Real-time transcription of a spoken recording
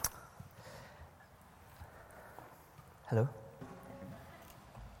Hello.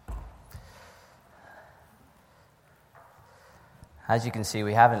 As you can see,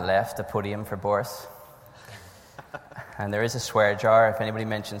 we haven't left the podium for Boris. And there is a swear jar. If anybody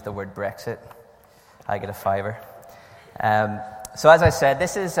mentions the word Brexit, I get a $5. So as I said,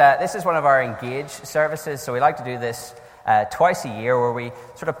 this is one of our Engage services. So we like to do this twice a year, where we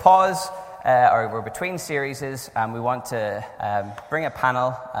sort of pause, or we're between series, and we want to bring a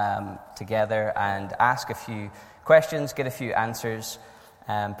panel together and ask a few questions, get a few answers.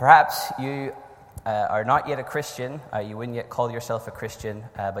 Perhaps you are not yet a Christian, you wouldn't yet call yourself a Christian,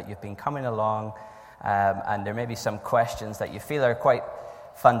 but you've been coming along, and there may be some questions that you feel are quite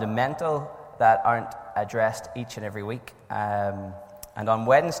fundamental that aren't addressed each and every week. And on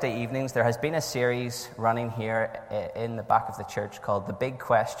Wednesday evenings, there has been a series running here in the back of the church called The Big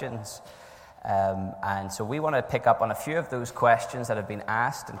Questions. And so we want to pick up on a few of those questions that have been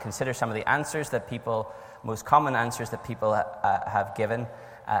asked and consider some of the answers that most common answers that people have given,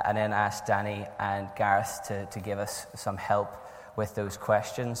 and then ask Danny and Gareth to give us some help with those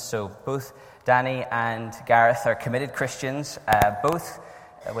questions. So both Danny and Gareth are committed Christians, both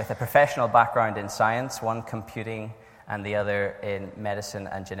with a professional background in science, one computing and the other in medicine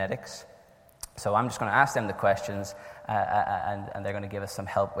and genetics. So I'm just going to ask them the questions, and they're going to give us some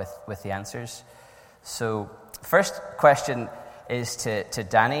help with the answers. So first question is to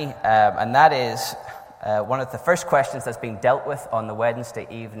Danny, and that is one of the first questions that's being dealt with on the Wednesday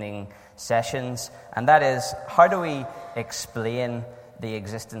evening sessions, and that is, how do we explain the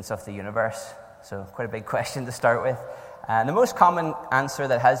existence of the universe? So quite a big question to start with. And the most common answer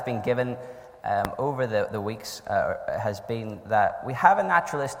that has been given over the weeks has been that we have a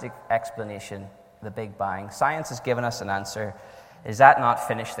naturalistic explanation, the Big Bang. Science has given us an answer. Is that not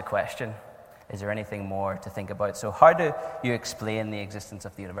finish the question? Is there anything more to think about? So how do you explain the existence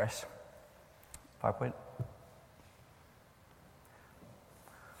of the universe? PowerPoint.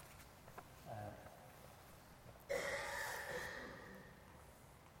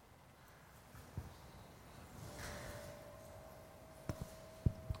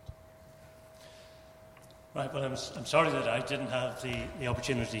 Right, well, I'm sorry that I didn't have the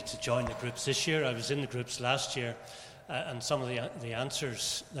opportunity to join the groups this year. I was in the groups last year, and some of the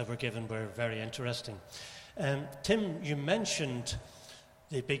answers that were given were very interesting. Tim, you mentioned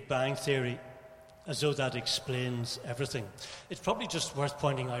the Big Bang Theory as though that explains everything. It's probably just worth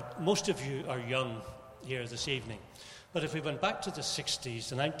pointing out, most of you are young here this evening, but if we went back to the 60s,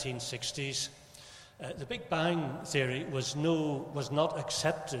 the 1960s, the Big Bang Theory was not the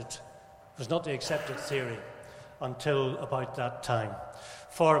accepted theory until about that time.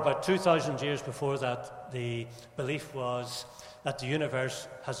 For about 2,000 years before that, the belief was that the universe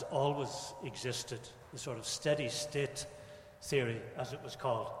has always existed, the sort of steady state theory, as it was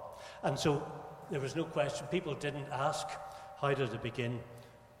called. And so there was no question. People didn't ask, how did it begin?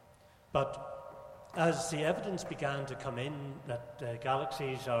 But as the evidence began to come in that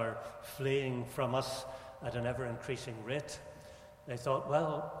galaxies are fleeing from us at an ever-increasing rate, they thought,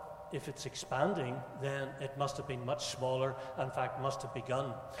 well, if it's expanding, then it must have been much smaller, in fact, must have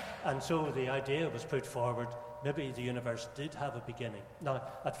begun. And so the idea was put forward, maybe the universe did have a beginning. Now,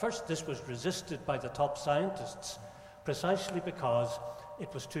 at first, this was resisted by the top scientists, precisely because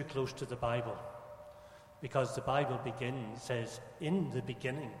it was too close to the Bible. Because the Bible says, in the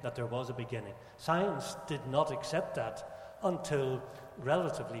beginning, that there was a beginning. Science did not accept that until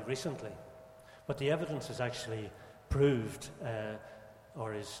relatively recently. But the evidence has actually proved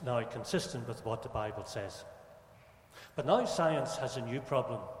or is now consistent with what the Bible says. But now science has a new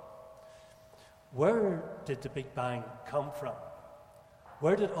problem. Where did the Big Bang come from?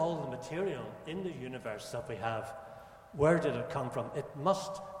 Where did all the material in the universe that we have, where did it come from? It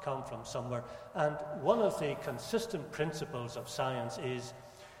must come from somewhere. And one of the consistent principles of science is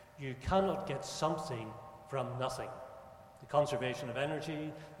you cannot get something from nothing. The conservation of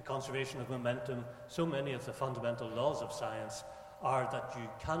energy, the conservation of momentum, so many of the fundamental laws of science are that you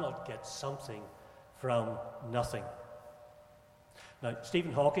cannot get something from nothing. Now,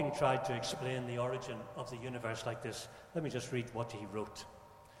 Stephen Hawking tried to explain the origin of the universe like this. Let me just read what he wrote.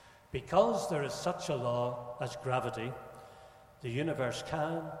 Because there is such a law as gravity, the universe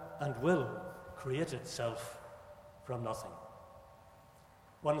can and will create itself from nothing.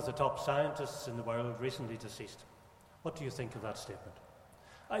 One of the top scientists in the world, recently deceased. What do you think of that statement?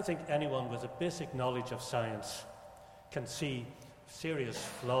 I think anyone with a basic knowledge of science can see serious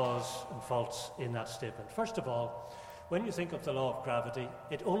flaws and faults in that statement. First of all, when you think of the law of gravity,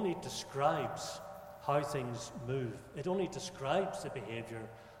 it only describes how things move. It only describes the behavior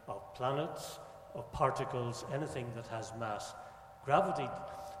of planets, of particles, anything that has mass. Gravity,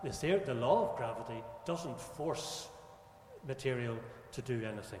 the law of gravity doesn't force material to do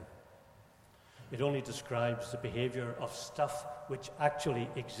anything. It only describes the behavior of stuff which actually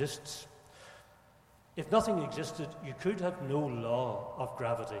exists. If nothing existed, you could have no law of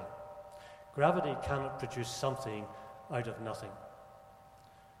gravity. Gravity cannot produce something out of nothing.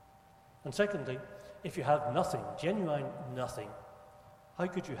 And secondly, if you have nothing, genuine nothing, how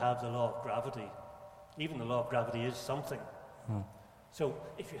could you have the law of gravity? Even the law of gravity is something. So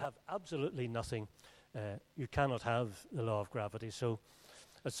if you have absolutely nothing, you cannot have the law of gravity. So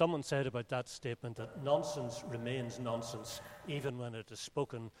as someone said about that statement, that nonsense remains nonsense, even when it is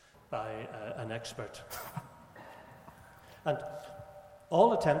spoken by an expert. And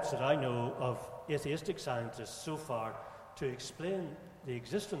all attempts that I know of atheistic scientists so far to explain the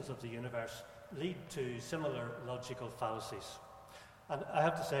existence of the universe lead to similar logical fallacies. And I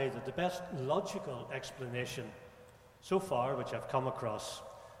have to say that the best logical explanation so far which I've come across,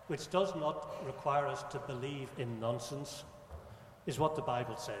 which does not require us to believe in nonsense, is what the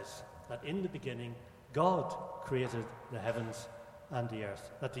Bible says, that in the beginning God created the heavens and the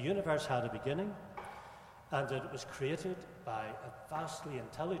earth, that the universe had a beginning, and that it was created by a vastly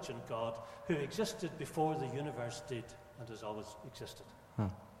intelligent God who existed before the universe did and has always existed.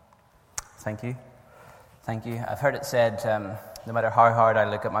 Thank you. Thank you. I've heard it said, no matter how hard I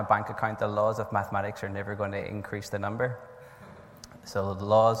look at my bank account, the laws of mathematics are never going to increase the number. So the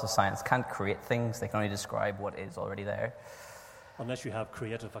laws of science can't create things, they can only describe what is already there. Unless you have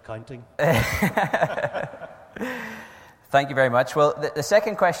creative accounting. Thank you very much. Well, the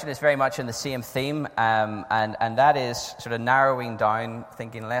second question is very much in the same theme, and that is sort of narrowing down,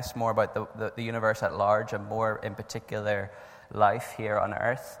 thinking less more about the universe at large and more in particular life here on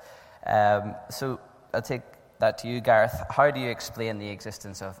Earth. So I'll take that to you, Gareth. How do you explain the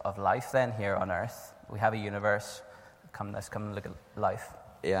existence of life then here on Earth? We have a universe. Let's come and look at life.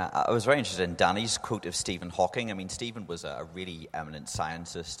 Yeah, I was very interested in Danny's quote of Stephen Hawking. I mean, Stephen was a really eminent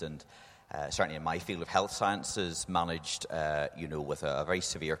scientist, and certainly in my field of health sciences, managed, with a very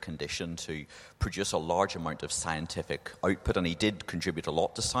severe condition to produce a large amount of scientific output, and he did contribute a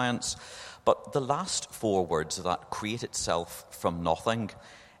lot to science. But the last four words of that, create itself from nothing,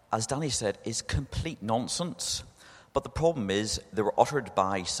 as Danny said, is complete nonsense. But the problem is they were uttered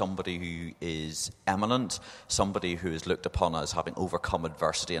by somebody who is eminent, somebody who is looked upon as having overcome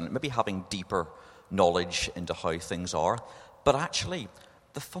adversity and maybe having deeper knowledge into how things are. But actually,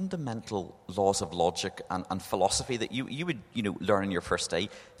 the fundamental laws of logic and philosophy that you would learn in your first day,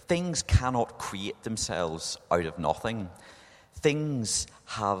 things cannot create themselves out of nothing. Things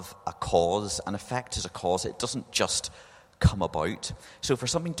have a cause, an effect is a cause. It doesn't just come about. So for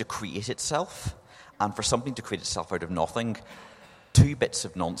something to create itself, and for something to create itself out of nothing, two bits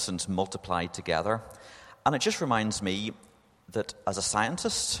of nonsense multiplied together. And it just reminds me that as a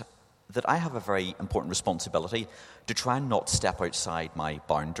scientist, that I have a very important responsibility to try and not step outside my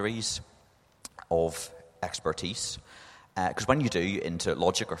boundaries of expertise. Because when you do into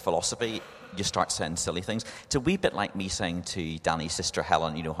logic or philosophy, you start saying silly things. It's a wee bit like me saying to Danny's sister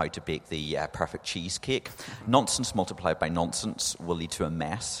Helen, how to bake the perfect cheesecake. Nonsense multiplied by nonsense will lead to a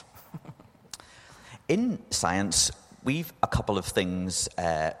mess. In science, we've a couple of things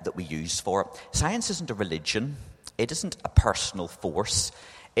that we use for it. Science isn't a religion. It isn't a personal force.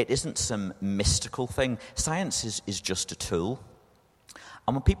 It isn't some mystical thing. Science is just a tool.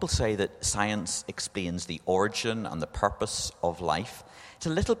 And when people say that science explains the origin and the purpose of life, it's a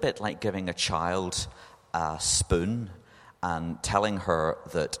little bit like giving a child a spoon and telling her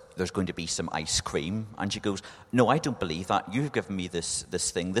that there's going to be some ice cream. And she goes, no, I don't believe that. You've given me this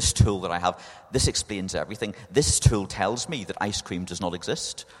thing, this tool that I have. This explains everything. This tool tells me that ice cream does not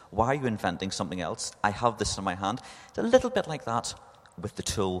exist. Why are you inventing something else? I have this in my hand. It's a little bit like that with the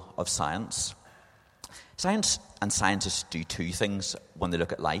tool of science. Science and scientists do two things when they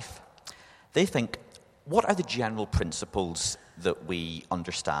look at life. They think, what are the general principles that we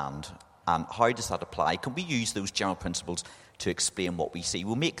understand? And how does that apply? Can we use those general principles to explain what we see?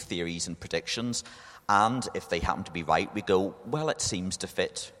 We'll make theories and predictions, and if they happen to be right, we go, well, it seems to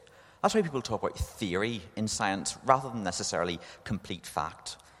fit. That's why people talk about theory in science rather than necessarily complete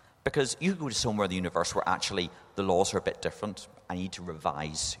fact. Because you go to somewhere in the universe where actually the laws are a bit different and you need to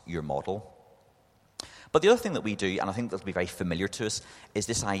revise your model. But the other thing that we do, and I think that will be very familiar to us, is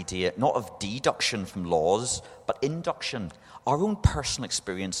this idea not of deduction from laws, but induction. Our own personal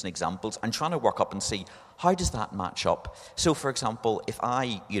experience and examples, and trying to work up and see, how does that match up? So, for example, if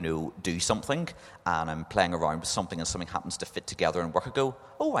I, do something, and I'm playing around with something, and something happens to fit together and work, I go,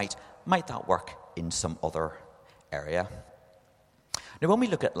 oh, right, might that work in some other area? Now, when we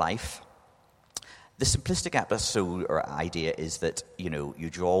look at life, the simplistic episode or idea is that, you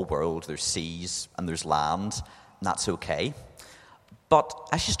draw a world, there's seas and there's land, that's okay. But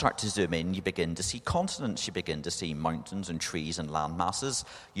as you start to zoom in, you begin to see continents, you begin to see mountains and trees and land masses.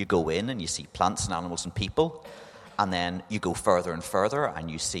 You go in and you see plants and animals and people. And then you go further and further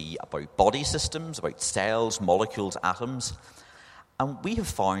and you see about body systems, about cells, molecules, atoms. And we have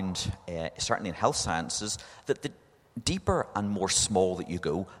found, certainly in health sciences, that the deeper and more small that you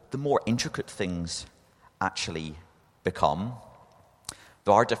go, the more intricate things actually become.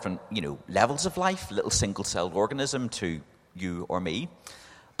 There are different, levels of life, little single-celled organism to you or me.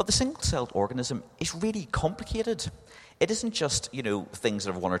 But the single-celled organism is really complicated. It isn't just, things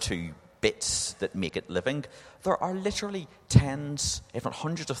that have one or two bits that make it living. There are literally tens, if not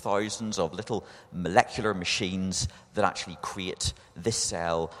hundreds of thousands of little molecular machines that actually create this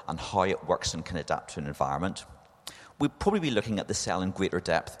cell and how it works and can adapt to an environment. We'll probably be looking at the cell in greater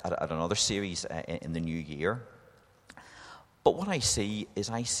depth at another series in the new year. But what I see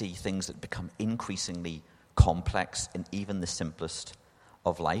things that become increasingly complex in even the simplest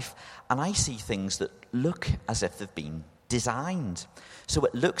of life. And I see things that look as if they've been designed. So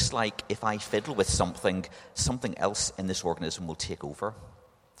it looks like if I fiddle with something else in this organism will take over.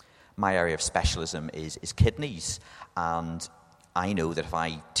 My area of specialism is kidneys. And I know that if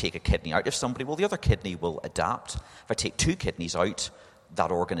I take a kidney out of somebody, well, the other kidney will adapt. If I take two kidneys out,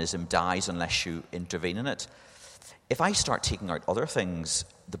 that organism dies unless you intervene in it. If I start taking out other things,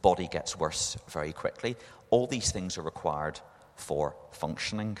 the body gets worse very quickly. All these things are required for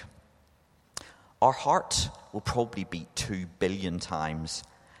functioning. Our heart will probably beat 2 billion times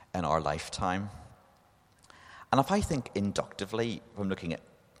in our lifetime. And if I think inductively, I'm looking at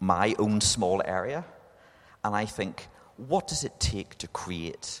my own small area, and I think, what does it take to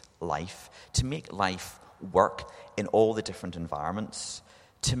create life, to make life work in all the different environments?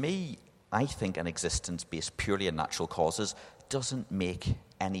 To me, I think an existence based purely on natural causes doesn't make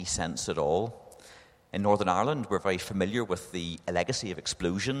any sense at all. In Northern Ireland, we're very familiar with the legacy of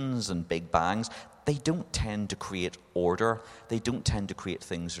explosions and big bangs. They don't tend to create order. They don't tend to create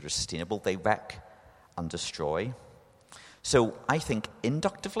things that are sustainable. They wreck and destroy. So I think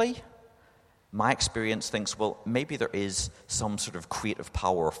inductively, my experience thinks, well, maybe there is some sort of creative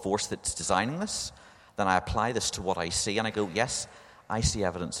power or force that's designing this. Then I apply this to what I see, and I go, yes, I see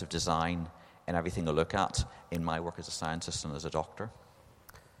evidence of design in everything I look at in my work as a scientist and as a doctor.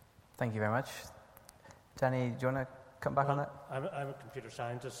 Thank you very much. Danny, do you want to come back on that? I'm a computer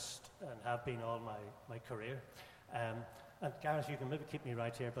scientist and have been all my career. And Gareth, you can maybe keep me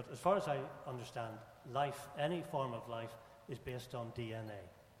right here, but as far as I understand, life, any form of life, is based on DNA.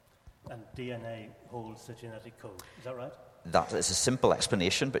 And DNA holds the genetic code. Is that right? That is a simple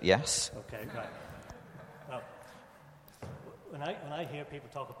explanation, but yes. Okay, right. Well, when I hear people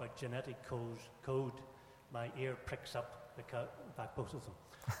talk about genetic code, my ear pricks up, because, in fact, both of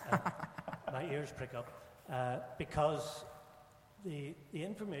them. My ears prick up because the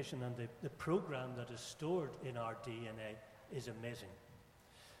information and the program that is stored in our DNA is amazing.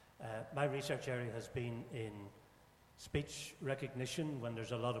 My research area has been in speech recognition when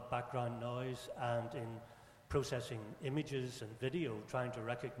there's a lot of background noise, and in processing images and video, trying to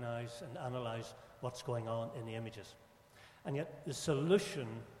recognize and analyze what's going on in the images. And yet the solution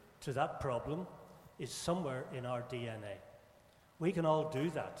to that problem is somewhere in our DNA. We can all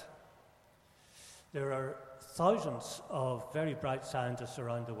do that. There are thousands of very bright scientists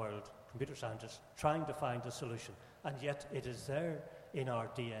around the world, computer scientists, trying to find a solution, and yet it is there in our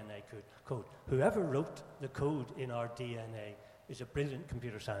DNA code. Whoever wrote the code in our DNA is a brilliant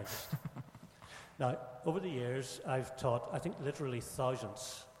computer scientist. Now, over the years, I've taught, I think, literally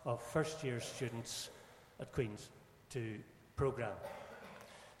thousands of first-year students at Queen's to program.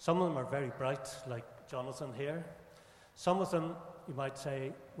 Some of them are very bright, like Jonathan here. Some of them, you might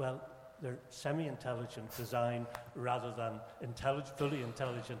say, well, they're semi-intelligent design rather than fully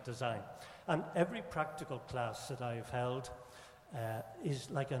intelligent design. And every practical class that I've held is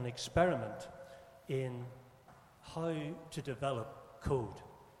like an experiment in how to develop code.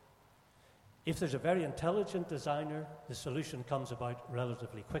 If there's a very intelligent designer, the solution comes about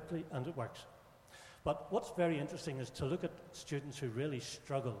relatively quickly and it works. But what's very interesting is to look at students who really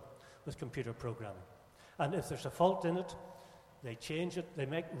struggle with computer programming. And if there's a fault in it, they change it, they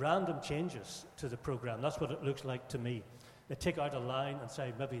make random changes to the program. That's what it looks like to me. They take out a line and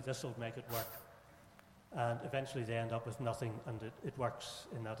say, maybe this will make it work. And eventually they end up with nothing, and it works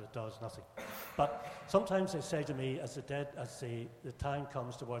in that it does nothing. But sometimes they say to me, as the time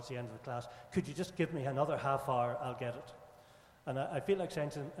comes towards the end of the class, could you just give me another half hour, I'll get it. And I feel like saying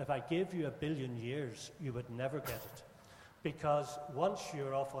to them, if I gave you 1 billion years, you would never get it. Because once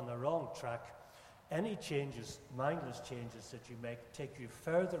you're off on the wrong track, any changes, mindless changes that you make, take you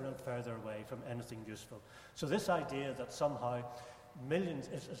further and further away from anything useful. So this idea that somehow millions,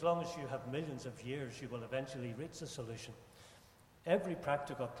 as long as you have millions of years, you will eventually reach a solution. Every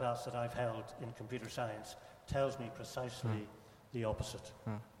practical class that I've held in computer science tells me precisely the opposite.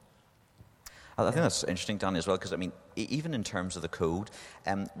 I think that's interesting, Danny, as well, because, I mean, even in terms of the code,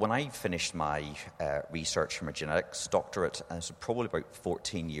 when I finished my research from a genetics doctorate, so probably about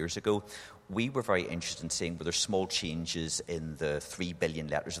 14 years ago, we were very interested in seeing whether small changes in the 3 billion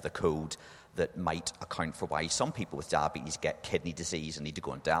letters of the code that might account for why some people with diabetes get kidney disease and need to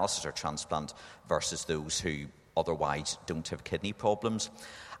go on dialysis or transplant versus those who otherwise don't have kidney problems.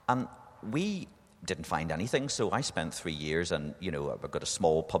 And we didn't find anything, so I spent 3 years and, I've got a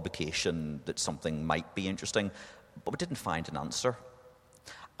small publication that something might be interesting, but we didn't find an answer.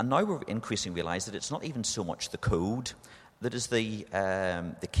 And now we're increasingly realize that it's not even so much the code that is the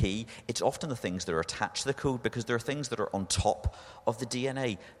key. It's often the things that are attached to the code, because there are things that are on top of the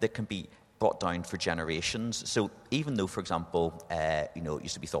DNA that can be brought down for generations. So even though, for example, it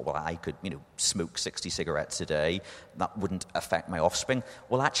used to be thought, well, I could, smoke 60 cigarettes a day, that wouldn't affect my offspring.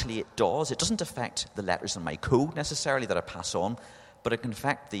 Well, actually it does. It doesn't affect the letters in my code necessarily that I pass on, but it can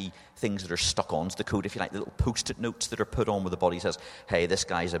affect the things that are stuck onto the code, if you like, the little post-it notes that are put on where the body says, hey, this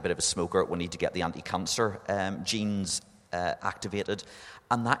guy's a bit of a smoker, we need to get the anti-cancer genes activated,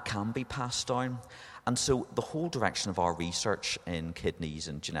 and that can be passed down. And so the whole direction of our research in kidneys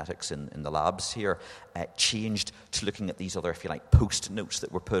and genetics in the labs here changed to looking at these other, if you like, post-it notes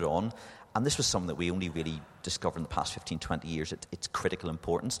that were put on. And this was something that we only really discovered in the past 15, 20 years, its critical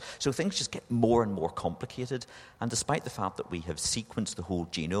importance. So things just get more and more complicated. And despite the fact that we have sequenced the whole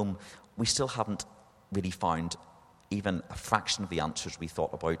genome, we still haven't really found even a fraction of the answers we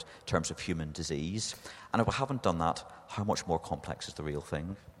thought about in terms of human disease. And if we haven't done that, how much more complex is the real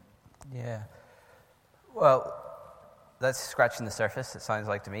thing? Yeah. Well, that's scratching the surface, it sounds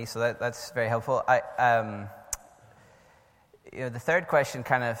like to me, so that's very helpful. The third question,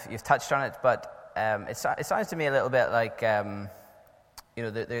 kind of, you've touched on it, but it sounds to me a little bit like,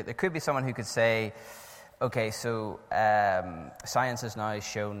 there could be someone who could say, okay, so science has now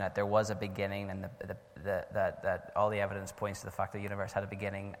shown that there was a beginning, and that all the evidence points to the fact that the universe had a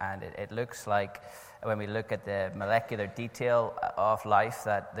beginning, and it looks like, when we look at the molecular detail of life,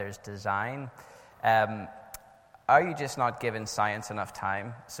 that there's design. Are you just not giving science enough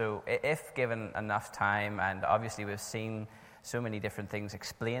time? So if given enough time, and obviously we've seen so many different things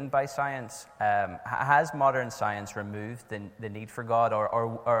explained by science, has modern science removed the need for God,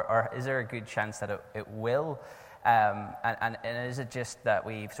 or is there a good chance that it will? And is it just that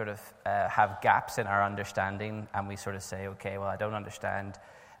we sort of have gaps in our understanding, and we sort of say, okay, well, I don't understand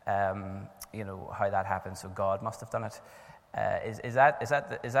how that happened, so God must have done it? Is that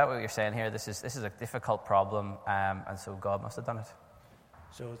what you're saying here? This is a difficult problem, and so God must have done it.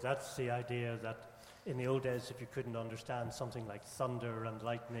 So that's the idea that in the old days, if you couldn't understand something like thunder and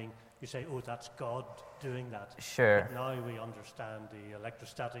lightning, you say, oh, that's God doing that. Sure. But now we understand the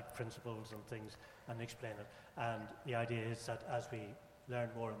electrostatic principles and things and explain it. And the idea is that as we learn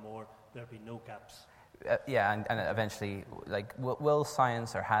more and more, there'll be no gaps. And eventually, like, will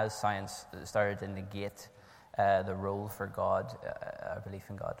science, or has science started to negate the role for God, our belief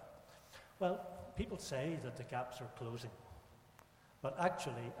in God? Well, people say that the gaps are closing. But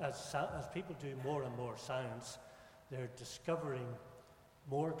actually, as people do more and more science, they're discovering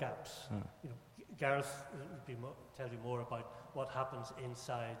more gaps. Gareth will tell you more about what happens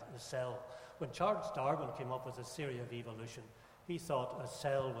inside the cell. When Charles Darwin came up with his theory of evolution, he thought a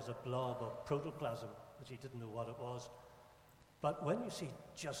cell was a blob of protoplasm, which he didn't know what it was. But when you see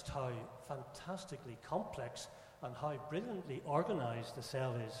just how fantastically complex and how brilliantly organized the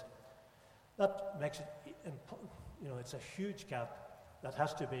cell is, that makes it, it's a huge gap that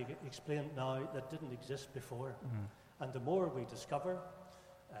has to be explained now that didn't exist before. Mm-hmm. And the more we discover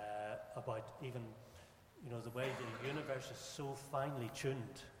about even, the way the universe is so finely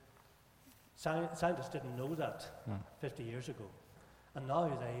tuned, scientists didn't know that 50 years ago. And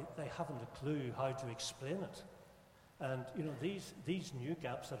now they haven't a clue how to explain it. And, these new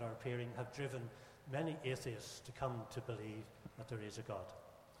gaps that are appearing have driven many atheists to come to believe that there is a God.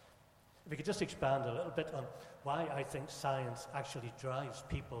 If we could just expand a little bit on why I think science actually drives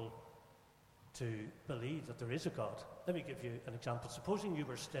people to believe that there is a God. Let me give you an example. Supposing you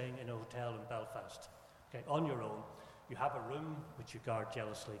were staying in a hotel in Belfast, okay, on your own. You have a room which you guard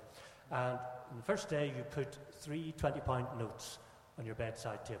jealously. And on the first day, you put 3 20-pound notes on your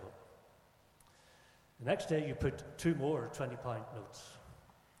bedside table. The next day, you put 2 more 20-pound notes.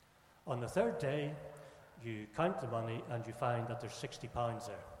 On the third day, you count the money and you find that there's £60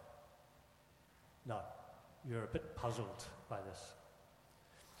 there. Now, you're a bit puzzled by this.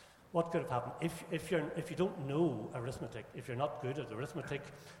 What could have happened? If you don't know arithmetic, if you're not good at arithmetic,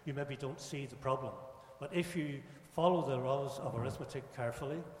 you maybe don't see the problem. But if you follow the laws of arithmetic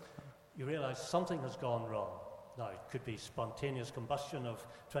carefully, you realize something has gone wrong. Now, it could be spontaneous combustion of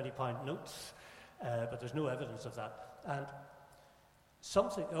 20-pound notes, but there's no evidence of that. And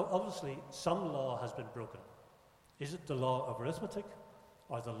obviously, some law has been broken. Is it the law of arithmetic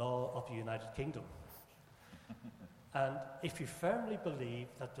or the law of the United Kingdom? And if you firmly believe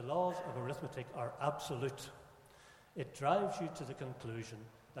that the laws of arithmetic are absolute, it drives you to the conclusion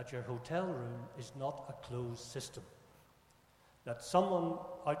that your hotel room is not a closed system, that someone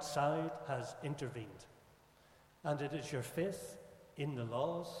outside has intervened. And it is your faith in the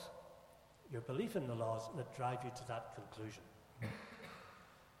laws, your belief in the laws, that drive you to that conclusion.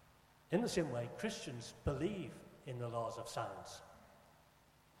 In the same way, Christians believe in the laws of science.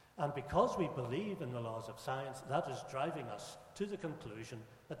 And because we believe in the laws of science, that is driving us to the conclusion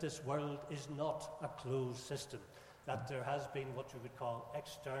that this world is not a closed system, that there has been what you would call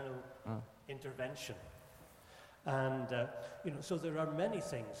external intervention. And, so there are many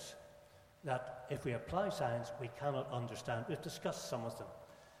things that if we apply science, we cannot understand. We've discussed some of them.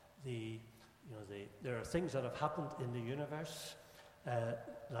 There are things that have happened in the universe,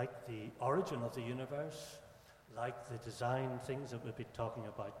 like the origin of the universe, like the design things that we've been talking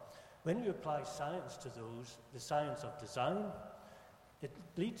about. When you apply science to those, the science of design, it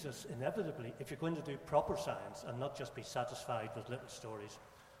leads us inevitably, if you're going to do proper science and not just be satisfied with little stories,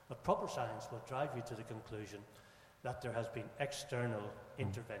 but proper science will drive you to the conclusion that there has been external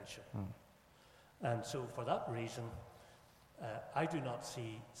intervention. And so for that reason, I do not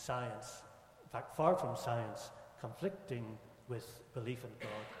see science, in fact, far from science, conflicting with belief in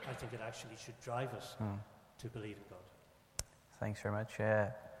God. I think it actually should drive us to believe in God. Thanks very much.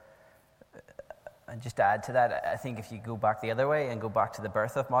 And just to add to that, I think if you go back the other way and go back to the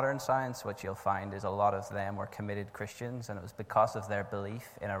birth of modern science, what you'll find is a lot of them were committed Christians, and it was because of their belief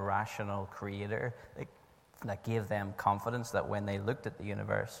in a rational creator that gave them confidence that when they looked at the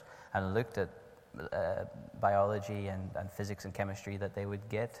universe and looked at biology and physics and chemistry, that they would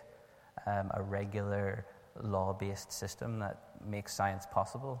get a regular law-based system that makes science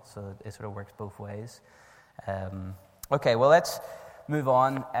possible. So it sort of works both ways. Okay, well, let's move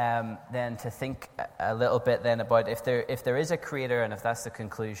on then to think a little bit then about if there is a creator, and if that's the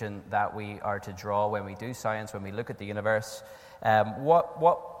conclusion that we are to draw when we do science, when we look at the universe,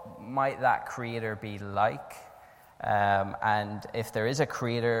 what might that creator be like? And if there is a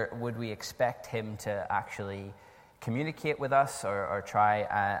creator, would we expect him to actually communicate with us or try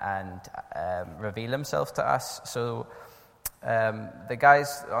and reveal himself to us? So the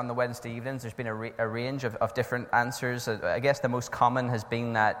guys on the Wednesday evenings, there's been a range of different answers. I guess the most common has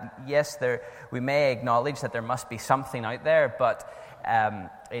been that, yes, we may acknowledge that there must be something out there, but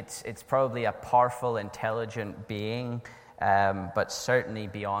it's probably a powerful, intelligent being, but certainly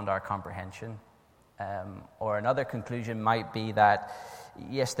beyond our comprehension. Or another conclusion might be that,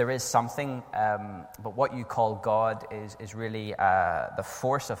 yes, there is something, but what you call God is really the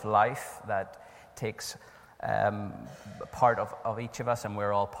force of life that takes part of each of us, and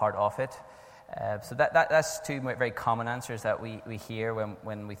we're all part of it. So that's two very common answers that we hear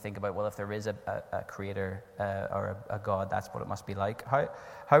when we think about, well, if there is a creator or a God, that's what it must be like.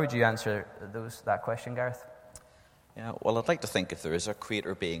 How would you answer that question, Gareth? Yeah, well, I'd like to think if there is a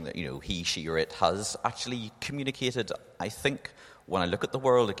creator being that, he, she, or it has actually communicated. I think when I look at the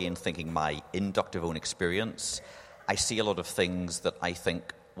world, again, thinking my inductive own experience, I see a lot of things that I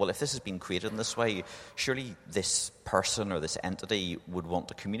think, well, if this has been created in this way, surely this person or this entity would want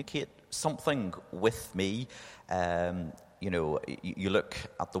to communicate something with me. You look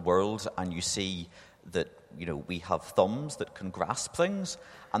at the world and you see that, we have thumbs that can grasp things.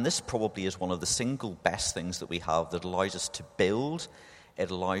 And this probably is one of the single best things that we have that allows us to build.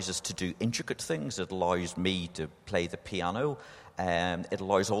 It allows us to do intricate things. It allows me to play the piano. It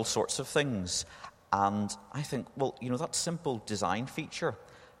allows all sorts of things. And I think, well, that simple design feature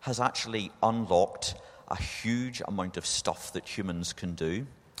has actually unlocked a huge amount of stuff that humans can do.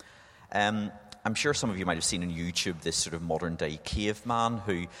 I'm sure some of you might have seen on YouTube this sort of modern-day caveman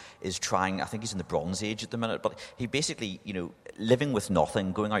who is trying, I think he's in the Bronze Age at the minute, but he basically, living with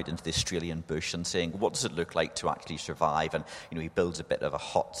nothing, going out into the Australian bush and saying, what does it look like to actually survive? And, he builds a bit of a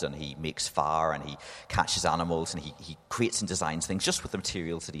hut and he makes fire and he catches animals and he creates and designs things just with the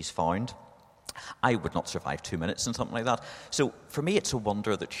materials that he's found. I would not survive 2 minutes in something like that. So for me, it's a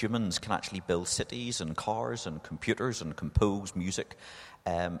wonder that humans can actually build cities and cars and computers and compose music,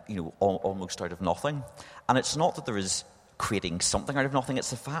 almost out of nothing. And it's not that there is creating something out of nothing. It's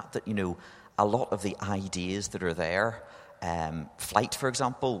the fact that, a lot of the ideas that are there, flight, for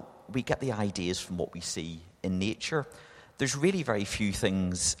example, we get the ideas from what we see in nature. There's really very few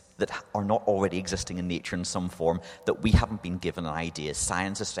things that are not already existing in nature in some form that we haven't been given an idea,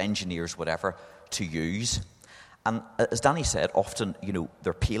 scientists, engineers, whatever, to use. And as Danny said, often,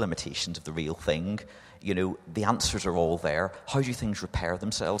 they're pale imitations of the real thing. The answers are all there. How do things repair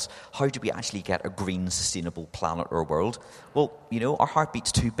themselves? How do we actually get a green, sustainable planet or world? Well, our heart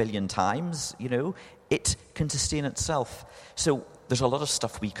beats 2 billion times. It can sustain itself. So there's a lot of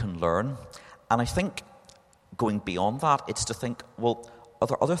stuff we can learn. And I think going beyond that, it's to think, well, are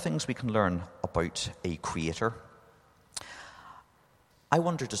there other things we can learn about a creator? I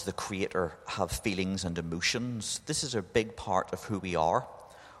wonder, does the creator have feelings and emotions? This is a big part of who we are.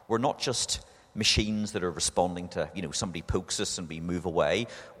 We're not just machines that are responding to, somebody pokes us and we move away.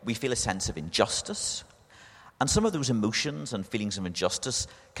 We feel a sense of injustice. And some of those emotions and feelings of injustice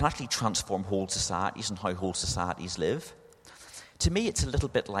can actually transform whole societies and how whole societies live. To me, it's a little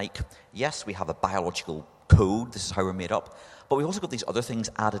bit like, yes, we have a biological code, this is how we're made up, but we've also got these other things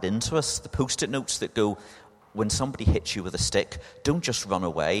added into us, the post-it notes that go, when somebody hits you with a stick, don't just run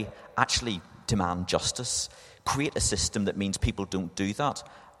away, actually demand justice. Create a system that means people don't do that.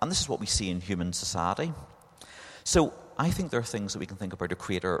 And this is what we see in human society. So I think there are things that we can think about a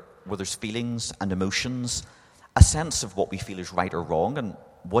creator where there's feelings and emotions, a sense of what we feel is right or wrong, and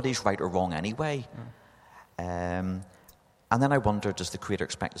what is right or wrong anyway. And then I wonder, does the creator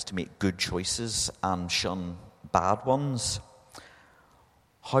expect us to make good choices and shun bad ones?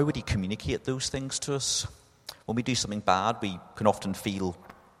 How would he communicate those things to us? When we do something bad, we can often feel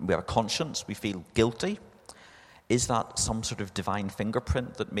we have a conscience, we feel guilty. Is that some sort of divine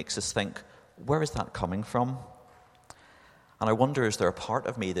fingerprint that makes us think, where is that coming from? And I wonder, is there a part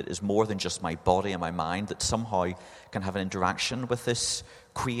of me that is more than just my body and my mind that somehow can have an interaction with this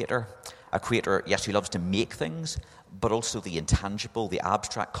creator? A creator, yes, who loves to make things, but also the intangible, the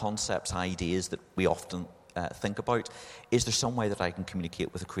abstract concepts, ideas that we often think about. Is there some way that I can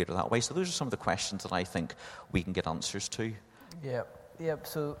communicate with a creator that way? So those are some of the questions that I think we can get answers to. Yep.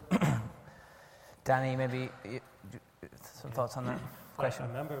 So, Danny, maybe some thoughts on that question? I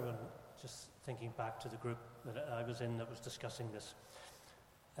remember when, just thinking back to the group that I was in that was discussing this,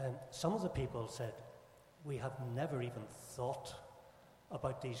 and some of the people said, we have never even thought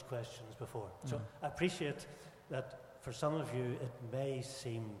about these questions before. So I appreciate that for some of you it may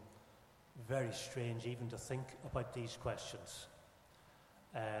seem very strange even to think about these questions.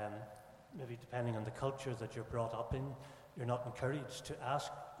 Maybe depending on the culture that you're brought up in, you're not encouraged to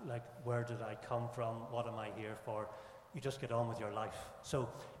ask, like, where did I come from? What am I here for? You just get on with your life. So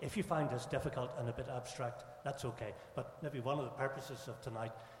if you find this difficult and a bit abstract, that's okay. But maybe one of the purposes of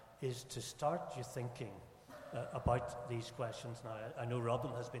tonight is to start you thinking about these questions. Now, I know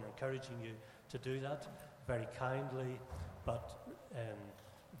Robin has been encouraging you to do that very kindly, but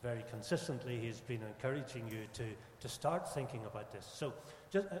very consistently he's been encouraging you to start thinking about this. So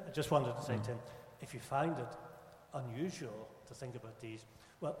I just wanted to say to him, if you find it unusual to think about these,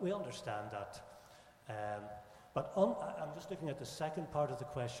 well, we understand that. But I'm just looking at the second part of the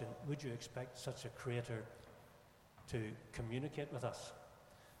question. Would you expect such a creator to communicate with us?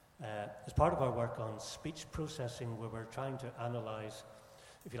 As part of our work on speech processing, where we're trying to analyze,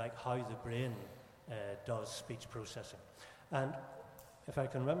 if you like, how the brain does speech processing. And if I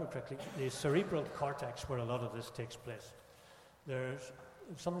can remember correctly, the cerebral cortex, where a lot of this takes place, there's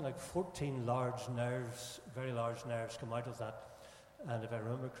something like 14 large nerves, very large nerves come out of that. And if I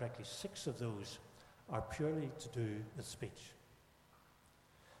remember correctly, 6 of those are purely to do with speech.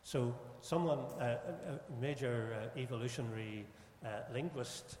 So someone, a major evolutionary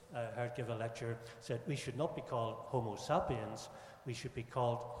linguist I heard give a lecture, said we should not be called Homo sapiens, we should be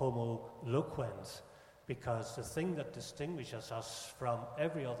called Homo loquens, because the thing that distinguishes us from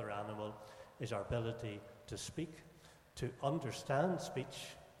every other animal is our ability to speak, to understand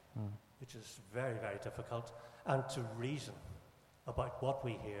speech, which is very, very difficult, and to reason about what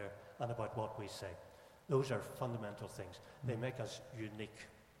we hear and about what we say. Those are fundamental things. They make us unique.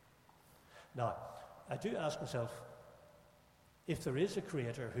 Now, I do ask myself, if there is a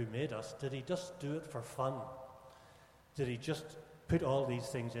creator who made us, did he just do it for fun? Did he just put all these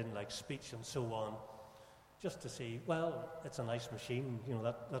things in, like speech and so on, just to see, well, it's a nice machine,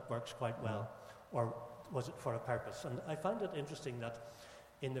 that works quite well, or was it for a purpose? And I find it interesting that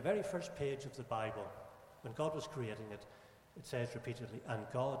in the very first page of the Bible, when God was creating it, it says repeatedly, and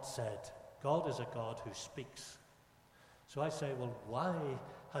God said. God is a God who speaks. So I say, well, why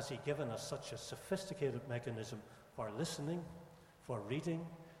has he given us such a sophisticated mechanism for listening, for reading,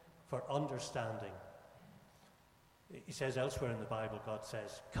 for understanding? He says elsewhere in the Bible, God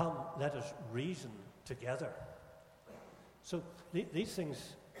says, "Come, let us reason together." So these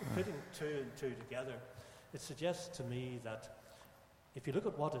things, putting two and two together, it suggests to me that if you look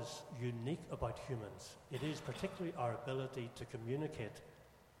at what is unique about humans, it is particularly our ability to communicate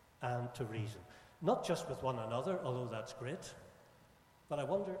and to reason. Not just with one another, although that's great, but I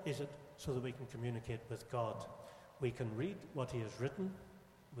wonder, is it so that we can communicate with God? We can read what he has written,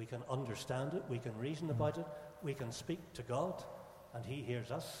 we can understand it, we can reason about it, we can speak to God, and he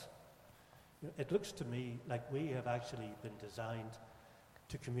hears us. It looks to me like we have actually been designed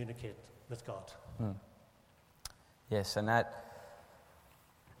to communicate with God. Yes, and that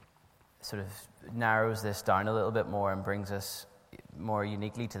sort of narrows this down a little bit more and brings us more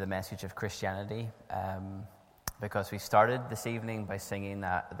uniquely to the message of Christianity, because we started this evening by singing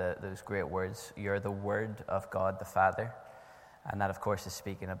those great words, "You're the Word of God the Father," and that, of course, is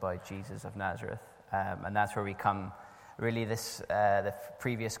speaking about Jesus of Nazareth, and that's where we come. Really, the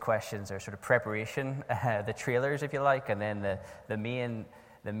previous questions are sort of preparation, the trailers, if you like, and then the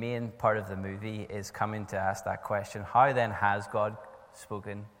main part of the movie is coming to ask that question: how then has God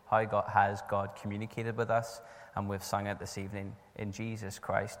spoken? How has God communicated with us? And we've sung it this evening. In Jesus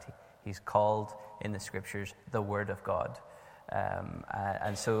Christ, he's called in the Scriptures the Word of God.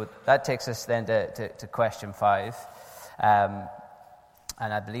 And so that takes us then to question 5. And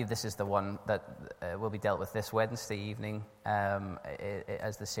I believe this is the one that will be dealt with this Wednesday evening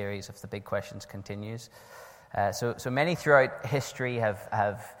as the series of the big questions continues. So many throughout history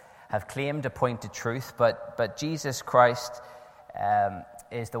have claimed to point to truth, but Jesus Christ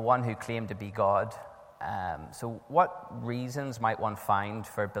is the one who claimed to be God. So what reasons might one find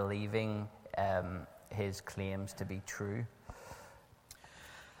for believing his claims to be true?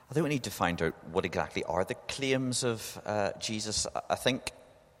 I think we need to find out what exactly are the claims of Jesus. I think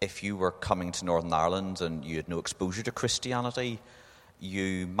if you were coming to Northern Ireland and you had no exposure to Christianity,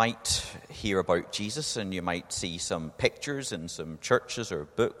 you might hear about Jesus and you might see some pictures in some churches or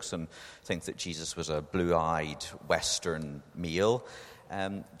books and think that Jesus was a blue-eyed Western male.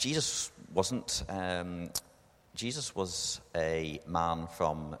 Jesus wasn't. Jesus was a man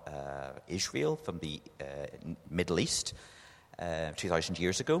from Israel, from the Middle East, 2,000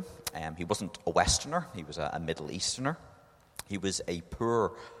 years ago. He wasn't a Westerner, he was a Middle Easterner. He was a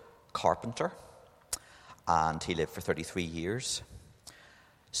poor carpenter, and he lived for 33 years.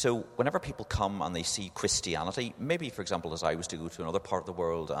 So whenever people come and they see Christianity, maybe, for example, as I was to go to another part of the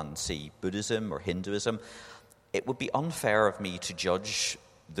world and see Buddhism or Hinduism, it would be unfair of me to judge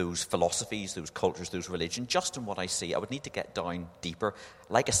those philosophies, those cultures, those religions, just in what I see. I would need to get down deeper.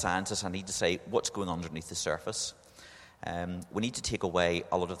 Like a scientist, I need to say, what's going on underneath the surface? We need to take away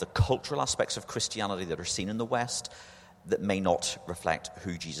a lot of the cultural aspects of Christianity that are seen in the West that may not reflect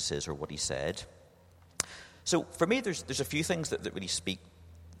who Jesus is or what he said. So for me, there's a few things that really speak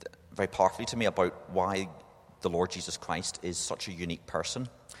very powerfully to me about why the Lord Jesus Christ is such a unique person.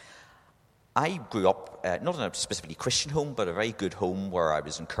 I grew up, not in a specifically Christian home, but a very good home where I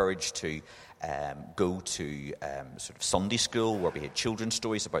was encouraged to go to sort of Sunday school where we had children's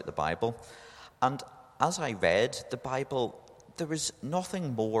stories about the Bible. And as I read the Bible, there was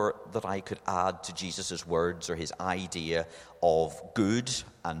nothing more that I could add to Jesus' words or his idea of good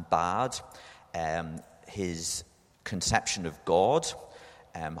and bad, his conception of God,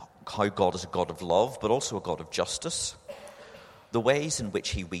 how God is a God of love, but also a God of justice. The ways in which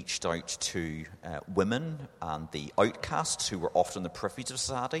he reached out to women and the outcasts who were often the peripheries of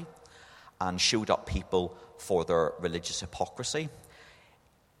society and showed up people for their religious hypocrisy.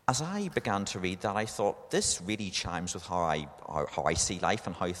 As I began to read that, I thought, this really chimes with how I see life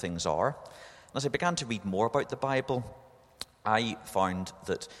and how things are. And as I began to read more about the Bible, I found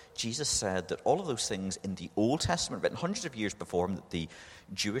that Jesus said that all of those things in the Old Testament, written hundreds of years before him, that the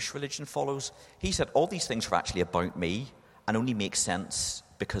Jewish religion follows, he said all these things were actually about me and only make sense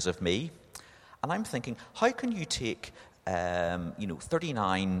because of me. And I'm thinking, how can you take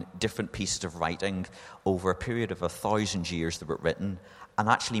 39 different pieces of writing over a period of 1,000 years that were written and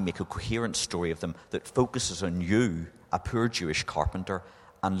actually make a coherent story of them that focuses on you, a poor Jewish carpenter,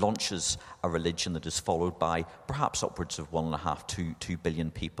 and launches a religion that is followed by perhaps upwards of 1.5 to 2 billion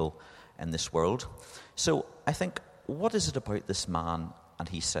people in this world? So I think, what is it about this man, and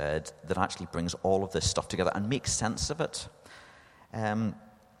he said, that actually brings all of this stuff together and makes sense of it?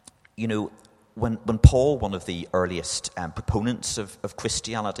 When Paul, one of the earliest proponents of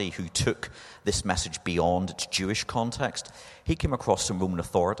Christianity, who took this message beyond its Jewish context, he came across some Roman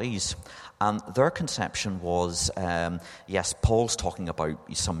authorities, and their conception was, yes, Paul's talking about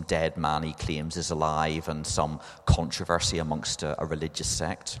some dead man he claims is alive and some controversy amongst a religious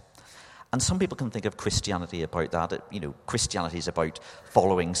sect. And some people can think of Christianity about that. Christianity is about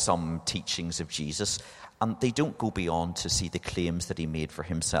following some teachings of Jesus, and they don't go beyond to see the claims that he made for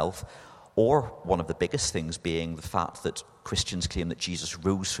himself, or one of the biggest things being the fact that Christians claim that Jesus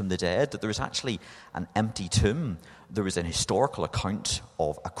rose from the dead, that there is actually an empty tomb. There is an historical account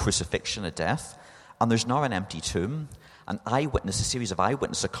of a crucifixion, a death, and there's now an empty tomb, a series of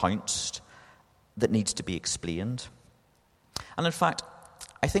eyewitness accounts that needs to be explained. And in fact,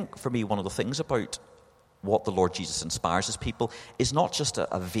 I think for me, one of the things about what the Lord Jesus inspires his people is not just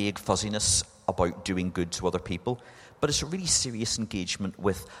a vague fuzziness about doing good to other people, but it's a really serious engagement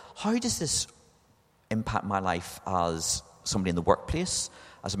with how does this impact my life as somebody in the workplace,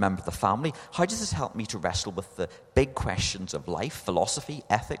 as a member of the family? How does this help me to wrestle with the big questions of life, philosophy,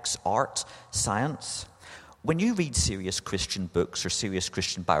 ethics, art, science? When you read serious Christian books or serious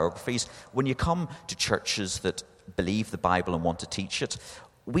Christian biographies, when you come to churches that believe the Bible and want to teach it,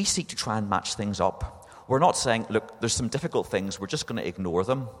 we seek to try and match things up. We're not saying, look, there's some difficult things, we're just going to ignore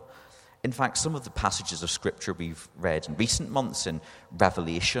them. In fact, some of the passages of Scripture we've read in recent months in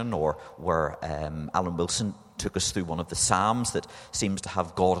Revelation, or where Alan Wilson took us through one of the Psalms that seems to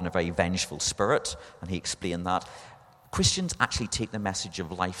have God in a very vengeful spirit, and he explained that. Christians actually take the message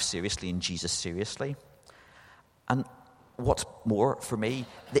of life seriously and Jesus seriously. And what's more, for me,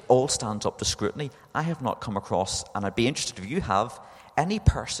 they all stand up to scrutiny. I have not come across, and I'd be interested if you have, any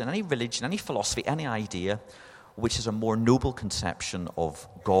person, any religion, any philosophy, any idea which is a more noble conception of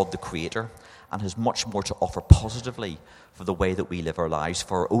God the Creator and has much more to offer positively for the way that we live our lives,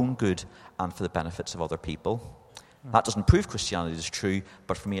 for our own good and for the benefits of other people. That doesn't prove Christianity is true,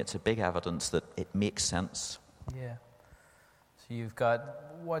 but for me it's a big evidence that it makes sense. Yeah. So you've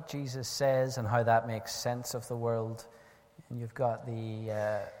got what Jesus says and how that makes sense of the world, and you've got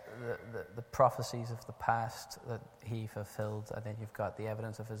the prophecies of the past that he fulfilled, and then you've got the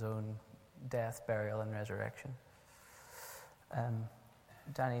evidence of his own death, burial, and resurrection.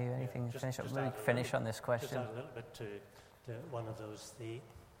 Danny, anything to finish up? Maybe finish on this question. Just add a little bit to one of those.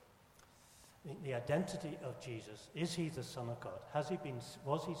 The identity of Jesus. Is he the Son of God?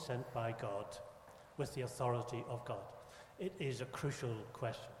 Was he sent by God with the authority of God? It is a crucial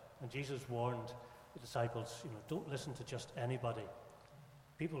question. And Jesus warned the disciples, don't listen to just anybody.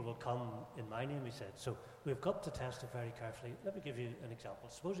 People will come in my name, he said. So we've got to test it very carefully. Let me give you an example.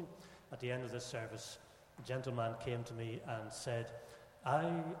 Supposing at the end of this service, a gentleman came to me and said, I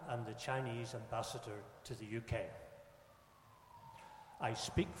am the Chinese ambassador to the UK. I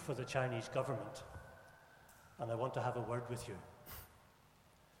speak for the Chinese government, and I want to have a word with you.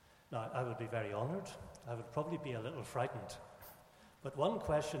 Now, I would be very honored. I would probably be a little frightened. But one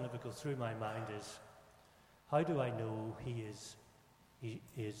question that would go through my mind is, how do I know he is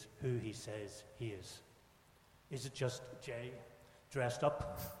who he says he is? Is it just Jay dressed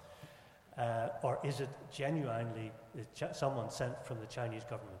up? Or is it genuinely someone sent from the Chinese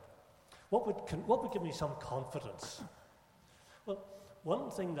government? What would give me some confidence? Well, one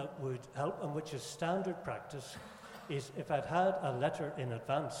thing that would help, and which is standard practice, is if I'd had a letter in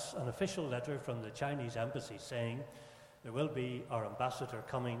advance, an official letter from the Chinese embassy saying there will be our ambassador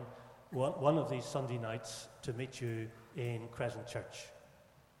coming one of these Sunday nights to meet you in Crescent Church.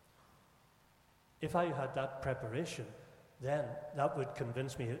 If I had that preparation, then that would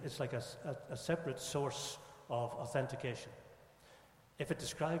convince me it's like a separate source of authentication. If it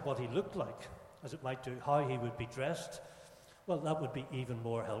described what he looked like, as it might do, how he would be dressed, well, that would be even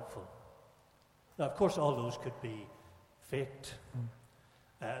more helpful. Now, of course, all those could be faked.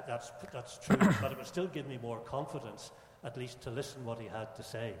 That's true, but it would still give me more confidence, at least to listen what he had to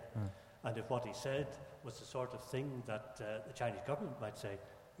say. And if what he said was the sort of thing that the Chinese government might say,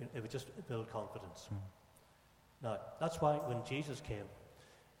 it would just build confidence. Now, that's why when Jesus came,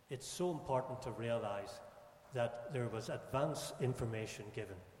 it's so important to realize that there was advance information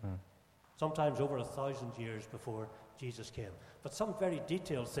given. Sometimes over 1,000 years before Jesus came. But some very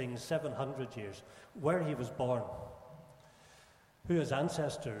detailed things, 700 years, where he was born, who his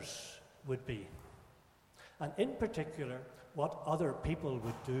ancestors would be, and in particular, what other people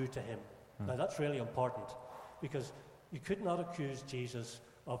would do to him. Now, that's really important, because you could not accuse Jesus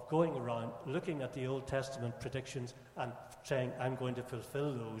of going around looking at the Old Testament predictions and saying, I'm going to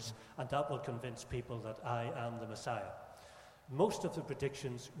fulfill those, and that will convince people that I am the Messiah. Most of the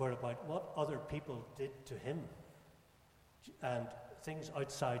predictions were about what other people did to him and things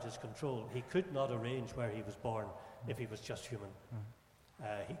outside his control. He could not arrange where he was born if he was just human.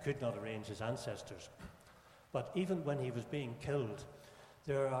 He could not arrange his ancestors. But even when he was being killed,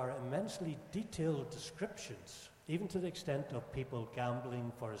 there are immensely detailed descriptions, even to the extent of people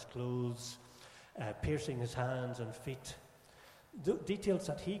gambling for his clothes, piercing his hands and feet. details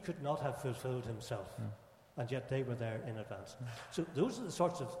that he could not have fulfilled himself. And yet they were there in advance. So those are the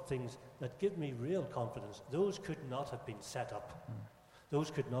sorts of things that give me real confidence. Those could not have been set up.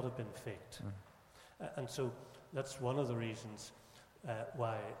 Those could not have been faked. And so that's one of the reasons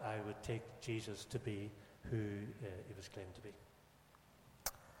why I would take Jesus to be who he was claimed to be.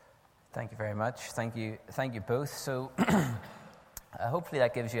 Thank you very much. Thank you both. So hopefully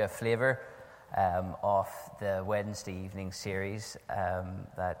that gives you a flavour of the Wednesday evening series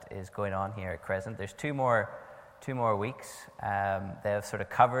that is going on here at Crescent. There's two more weeks. They have sort of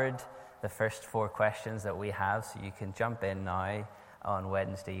covered the first 4 questions that we have, so you can jump in now on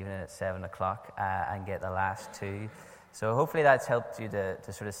Wednesday evening at 7 o'clock and get the last 2. So hopefully that's helped you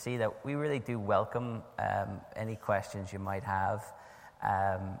to sort of see that we really do welcome any questions you might have.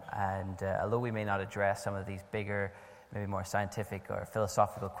 And although we may not address some of these bigger, maybe more scientific or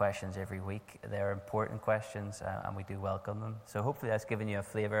philosophical questions every week, they're important questions, and we do welcome them. So hopefully that's given you a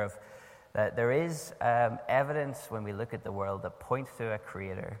flavour of that there is evidence when we look at the world that points to a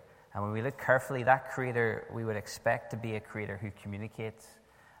creator. And when we look carefully, that creator we would expect to be a creator who communicates.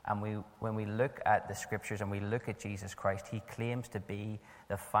 And when we look at the scriptures and we look at Jesus Christ, he claims to be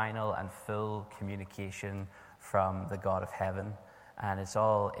the final and full communication from the God of heaven. And it's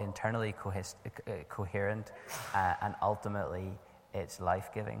all internally coherent, and ultimately it's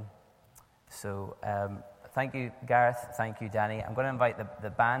life-giving. So thank you, Gareth. Thank you, Danny. I'm going to invite the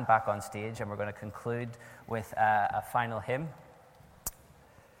band back on stage, and we're going to conclude with a final hymn.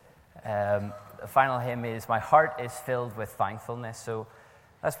 The final hymn is "My Heart is Filled with Thankfulness." So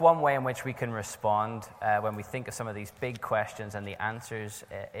that's one way in which we can respond when we think of some of these big questions and the answers,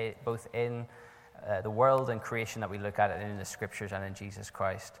 both in the world and creation that we look at it in the scriptures and in Jesus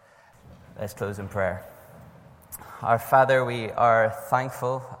Christ. Let's close in prayer. Our Father, we are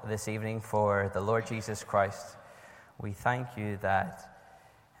thankful this evening for the Lord Jesus Christ. We thank you that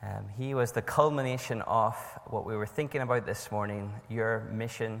he was the culmination of what we were thinking about this morning, your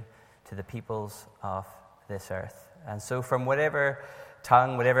mission to the peoples of this earth. And so from whatever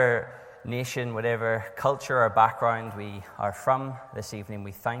tongue, whatever nation, whatever culture or background we are from this evening,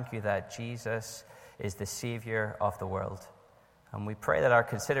 we thank you that Jesus is the Savior of the world. And we pray that our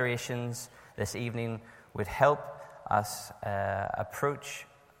considerations this evening would help us approach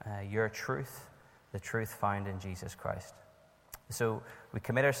your truth, the truth found in Jesus Christ. So we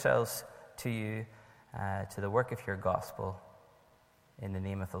commit ourselves to you, to the work of your gospel, in the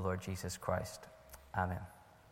name of the Lord Jesus Christ. Amen.